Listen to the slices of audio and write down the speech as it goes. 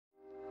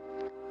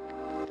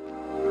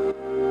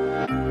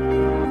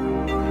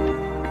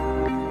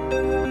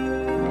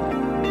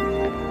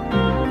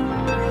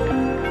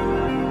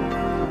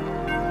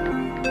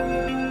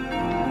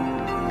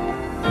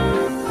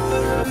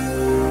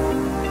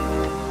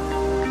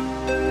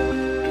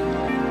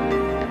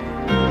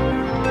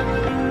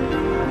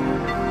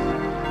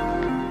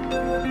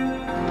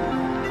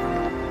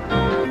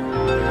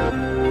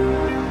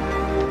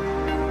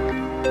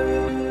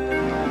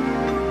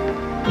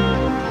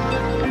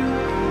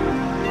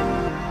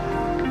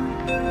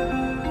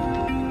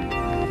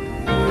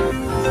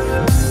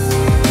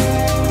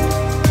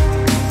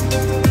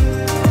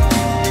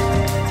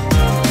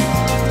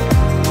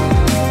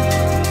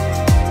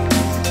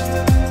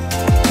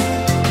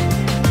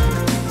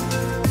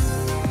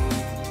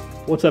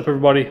What's up,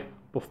 everybody?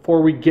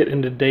 Before we get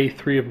into day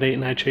 3 of Nate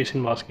and I chasing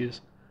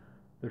muskies,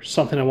 there's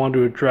something I wanted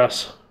to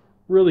address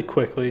really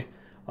quickly.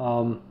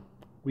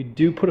 We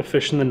do put a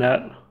fish in the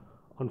net.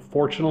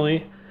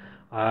 Unfortunately,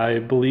 I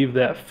believe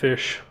that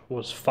fish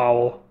was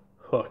foul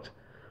hooked.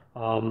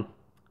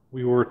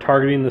 We were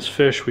targeting this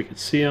fish, we could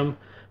see him,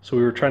 so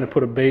we were trying to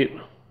put a bait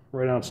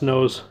right on its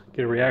nose,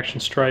 get a reaction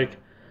strike.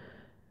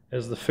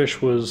 As the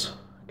fish was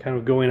kind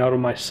of going out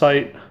of my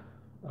sight,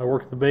 I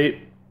worked the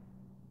bait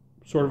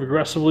sort of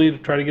aggressively to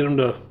try to get him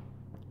to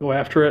go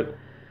after it,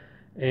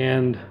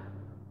 and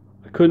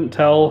I couldn't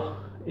tell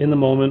in the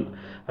moment.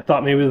 I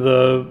thought maybe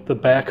the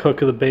back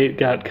hook of the bait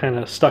got kind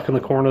of stuck in the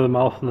corner of the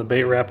mouth and the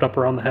bait wrapped up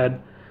around the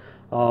head.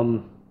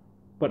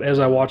 But as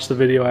I watched the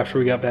video after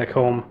we got back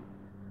home,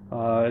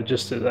 I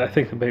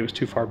think the bait was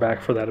too far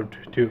back for that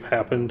to have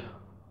happened.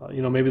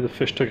 Maybe the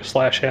fish took a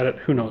slash at it.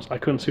 Who knows? I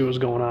couldn't see what was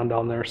going on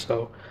down there,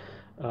 so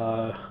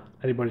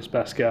anybody's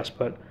best guess.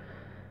 But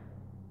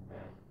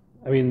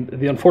I mean,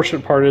 the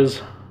unfortunate part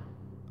is,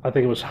 I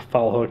think it was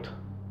foul hooked.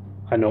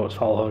 I know it's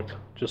foul hooked,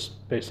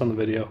 just based on the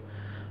video.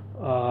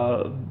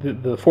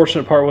 The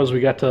fortunate part was we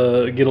got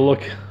to get a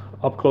look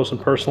up close and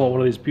personal at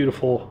one of these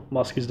beautiful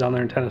muskies down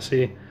there in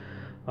Tennessee.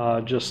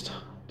 Just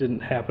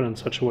didn't happen in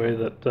such a way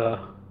that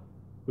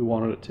we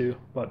wanted it to.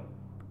 But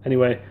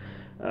anyway,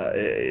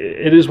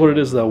 it is what it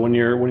is, though. When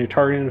you're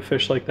targeting a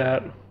fish like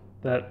that,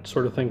 that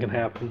sort of thing can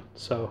happen.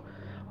 So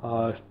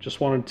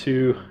just wanted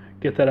to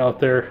get that out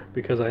there,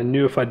 because I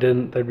knew if I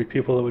didn't, there'd be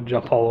people that would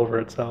jump all over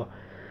it. So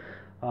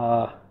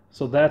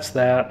so that's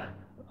that.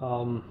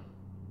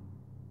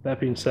 That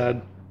being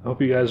said, I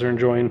hope you guys are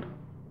enjoying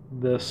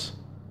this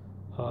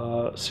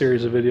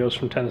series of videos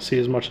from Tennessee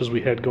as much as we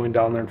had going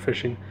down there and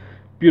fishing.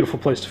 Beautiful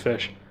place to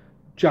fish.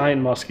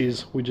 Giant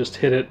muskies. We just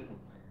hit it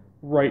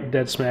right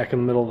dead smack in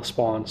the middle of the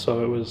spawn,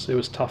 so it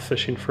was tough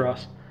fishing for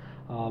us.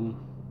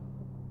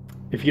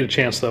 If you get a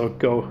chance, though,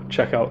 go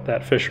check out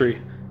that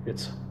fishery.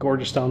 It's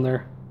gorgeous down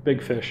there. Big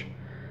fish.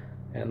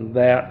 And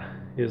that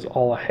is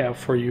all I have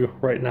for you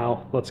right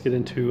now. Let's get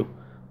into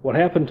what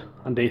happened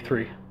on day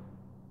 3.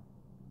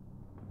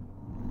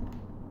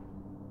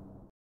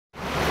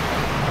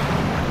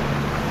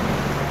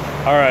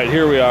 All right,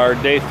 here we are,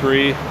 day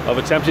 3 of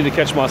attempting to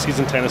catch muskies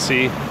in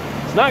Tennessee.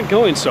 It's not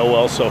going so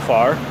well so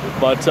far,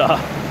 but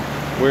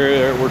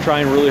we're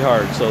trying really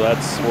hard, so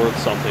that's worth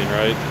something,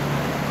 right?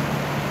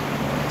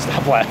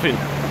 Stop laughing.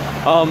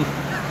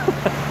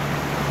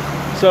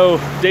 So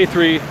day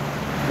 3,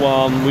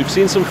 we've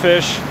seen some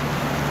fish.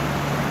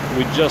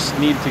 We just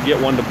need to get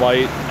one to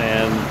bite,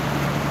 and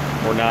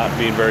we're not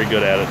being very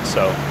good at it.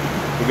 So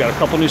we've got a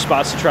couple new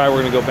spots to try.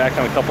 We're gonna go back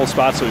on a couple of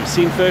spots that we've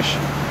seen fish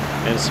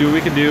and see what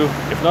we can do.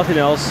 If nothing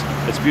else,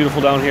 it's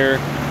beautiful down here.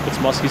 It's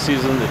muskie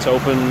season, it's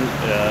open,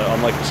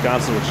 unlike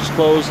Wisconsin, which is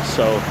closed,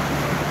 so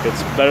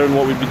it's better than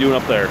what we'd be doing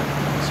up there.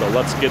 So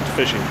let's get to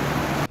fishing.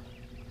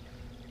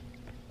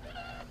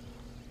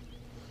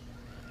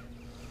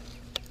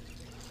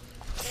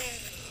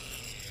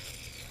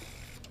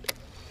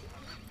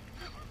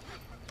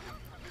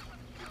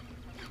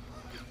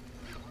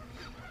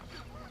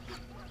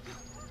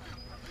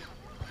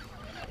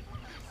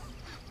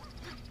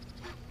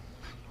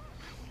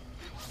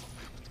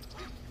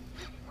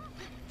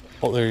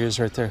 Oh, there he is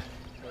right there.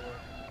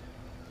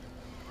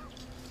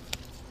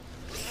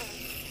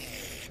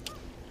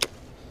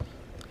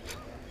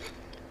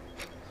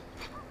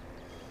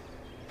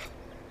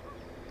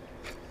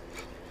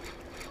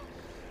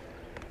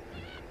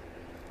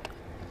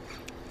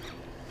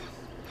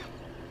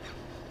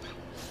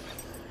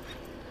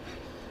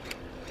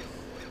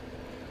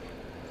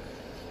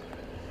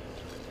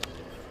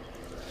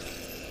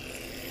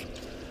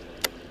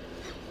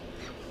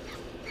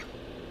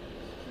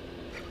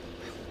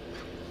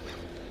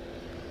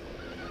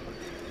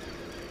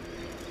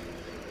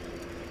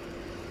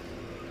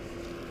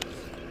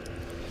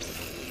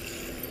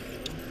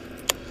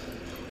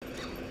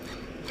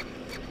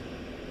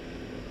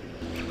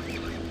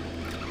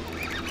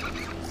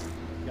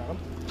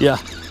 Yeah.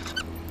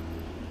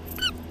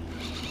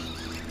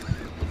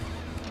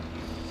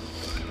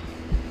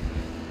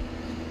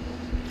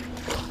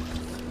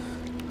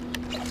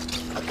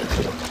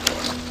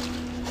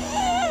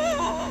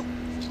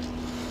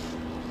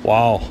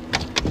 Wow.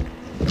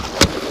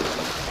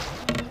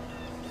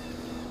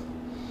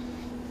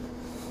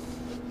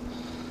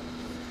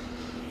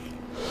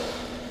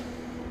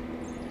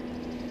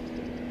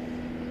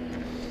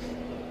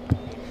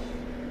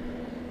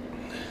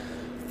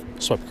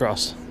 Swipe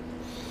across.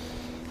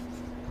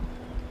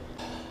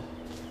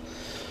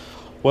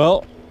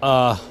 Well,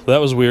 that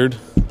was weird.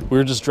 We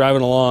were just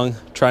driving along,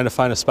 trying to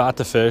find a spot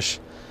to fish,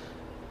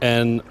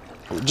 and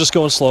just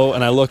going slow,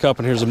 and I look up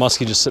and here's a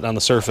muskie just sitting on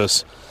the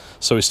surface.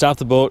 So we stopped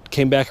the boat,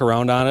 came back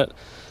around on it,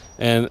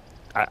 and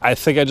I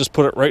think I just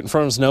put it right in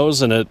front of his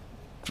nose, and it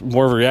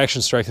more of a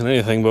reaction strike than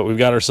anything, but we've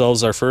got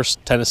ourselves our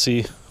first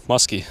Tennessee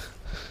muskie.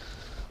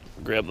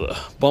 Grab the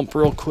bump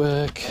real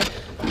quick.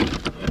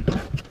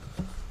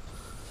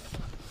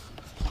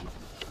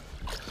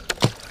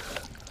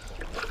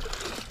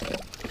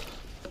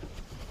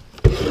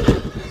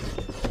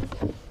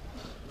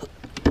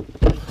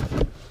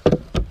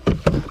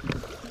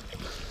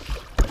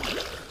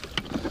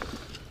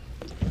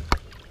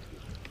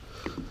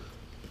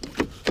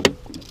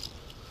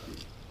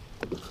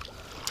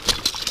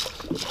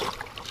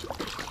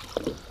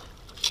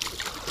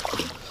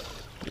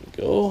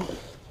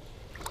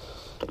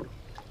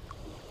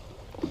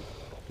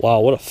 Wow,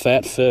 what a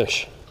fat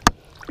fish.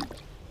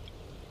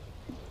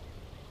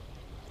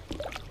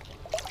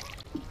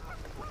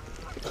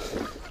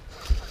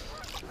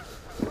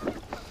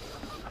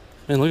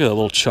 Man, look at that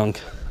little chunk.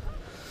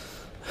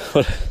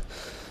 What a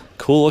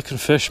cool looking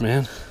fish,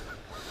 man.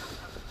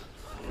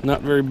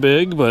 Not very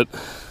big, but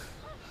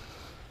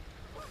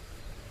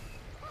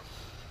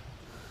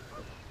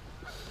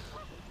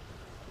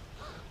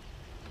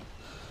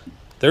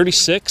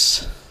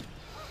 $36.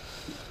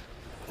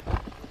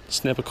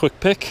 Snap a quick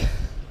pick.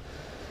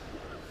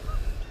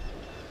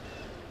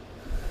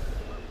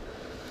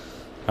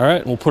 All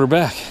right, we'll put her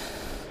back.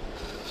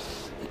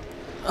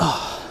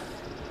 Oh.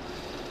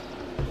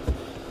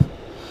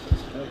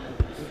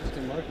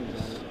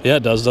 Yeah,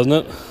 it does, doesn't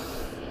it?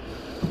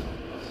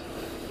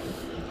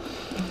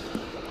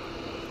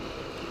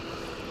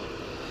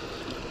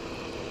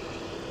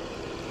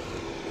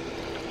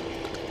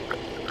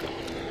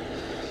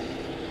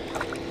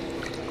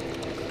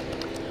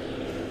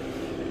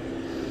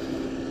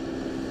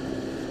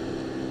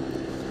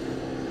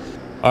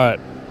 All right,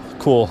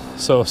 cool.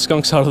 So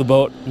skunk's out of the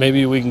boat.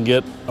 Maybe we can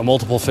get a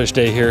multiple fish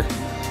day here.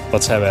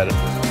 Let's have at it.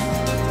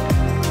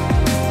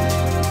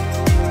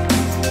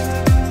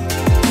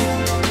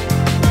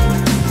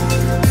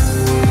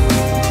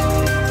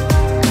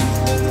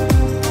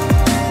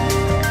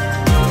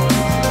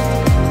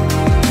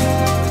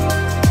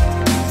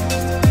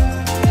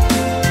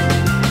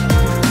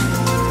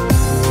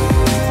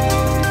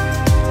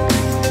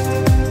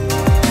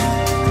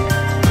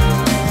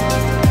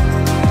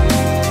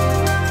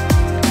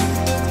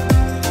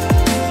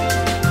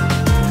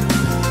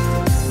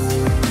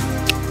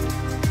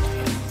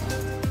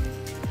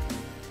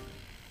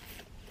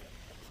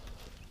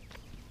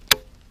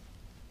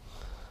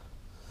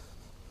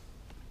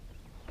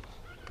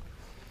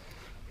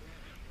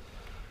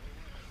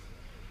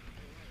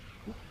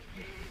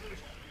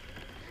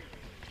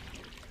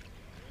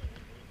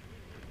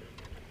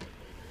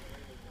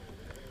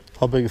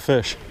 How big a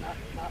fish?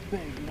 Not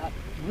big, not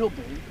real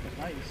big, but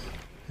nice.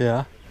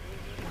 Yeah.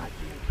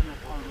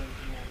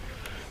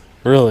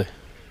 Really?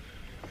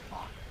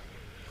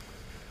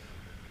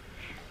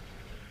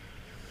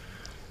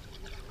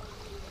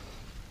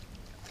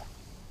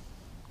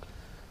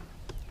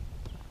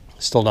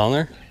 Still down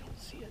there? I don't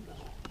see it now.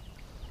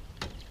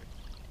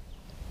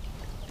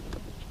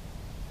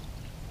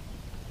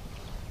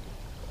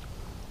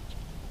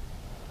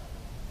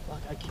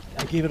 Fuck,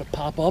 I gave it a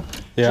pop up.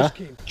 Yeah. Just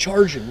came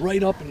charging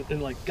right up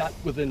and like got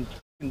within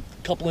a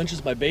couple inches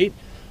of my bait,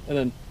 and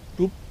then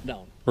boop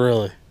down.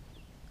 Really?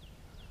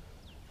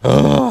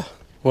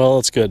 Well,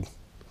 that's good.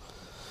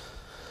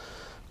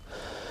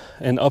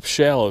 And up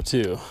shallow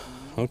too.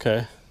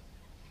 Okay.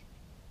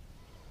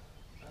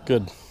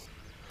 Good.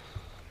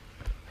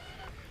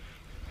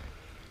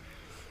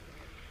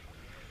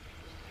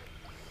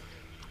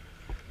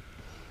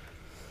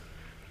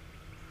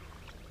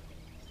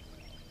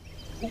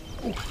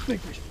 Oh, big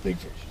fish, big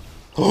fish.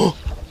 Oh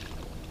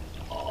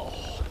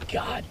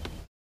God.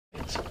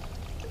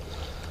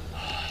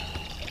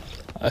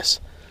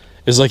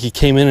 It's like he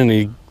came in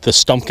and the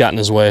stump got in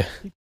his way.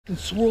 He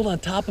swirled on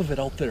top of it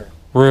out there.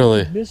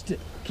 Really? He missed it.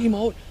 Came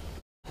out,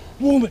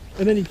 boom,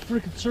 and then he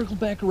freaking circled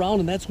back around,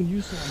 and that's when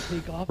you saw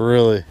him take off.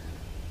 Really?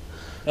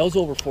 That was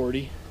over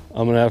 40.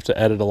 I'm gonna have to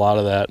edit a lot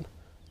of that.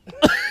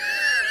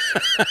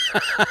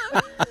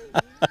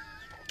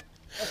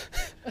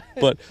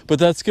 but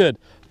that's good.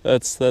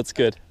 That's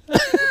good.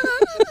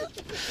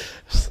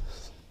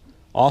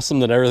 Awesome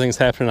that everything's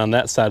happening on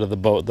that side of the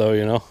boat, though.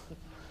 You know.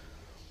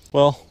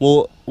 Well,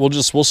 we'll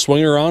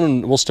swing around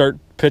and we'll start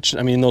pitching.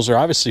 I mean, those are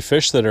obviously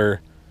fish that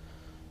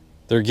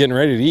they're getting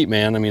ready to eat,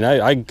 man. I mean,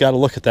 I got to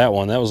look at that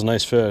one. That was a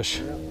nice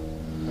fish.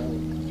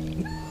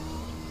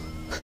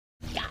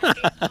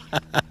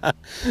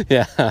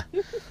 Yeah.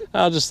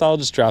 I'll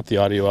just drop the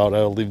audio out.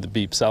 I'll leave the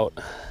beeps out.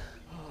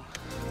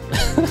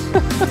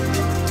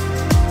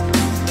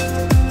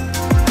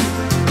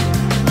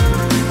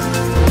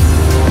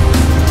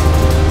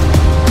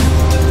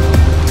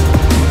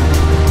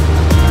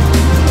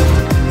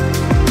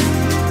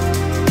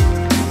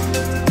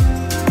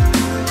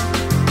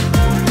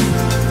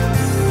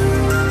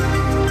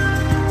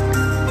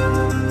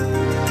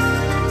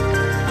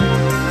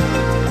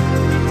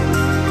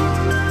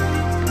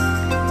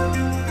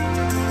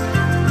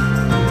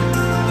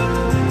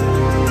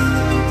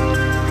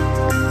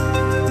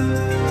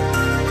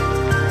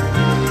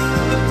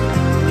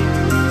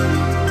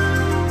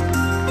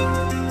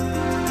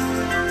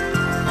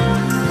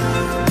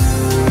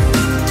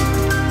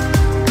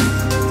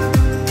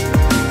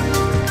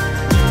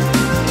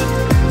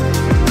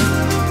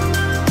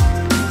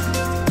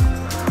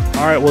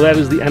 All right, well, that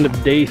is the end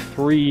of day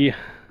 3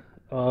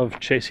 of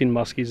chasing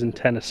muskies in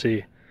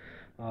Tennessee.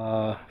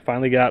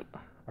 Finally got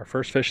our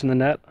first fish in the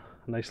net,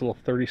 a nice little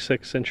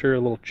 36-incher, a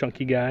little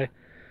chunky guy.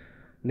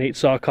 Nate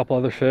saw a couple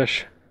other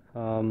fish.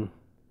 And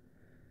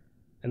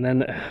then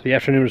the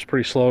afternoon was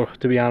pretty slow,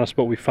 to be honest,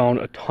 but we found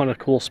a ton of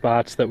cool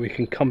spots that we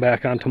can come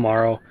back on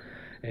tomorrow,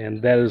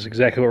 and that is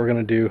exactly what we're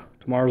going to do.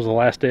 Tomorrow's the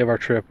last day of our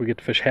trip. We get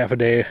to fish half a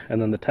day, and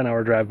then the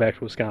 10-hour drive back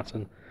to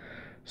Wisconsin.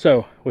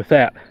 So with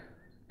that,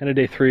 end of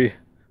day 3,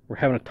 we're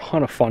having a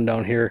ton of fun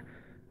down here.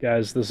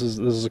 Guys, this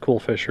is a cool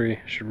fishery.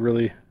 You should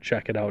really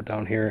check it out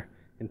down here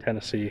in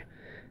Tennessee.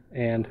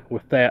 And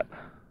with that,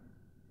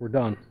 we're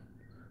done.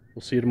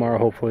 We'll see you tomorrow,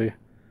 hopefully.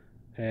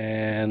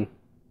 And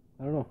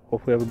I don't know,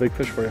 hopefully I have a big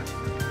fish for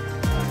you.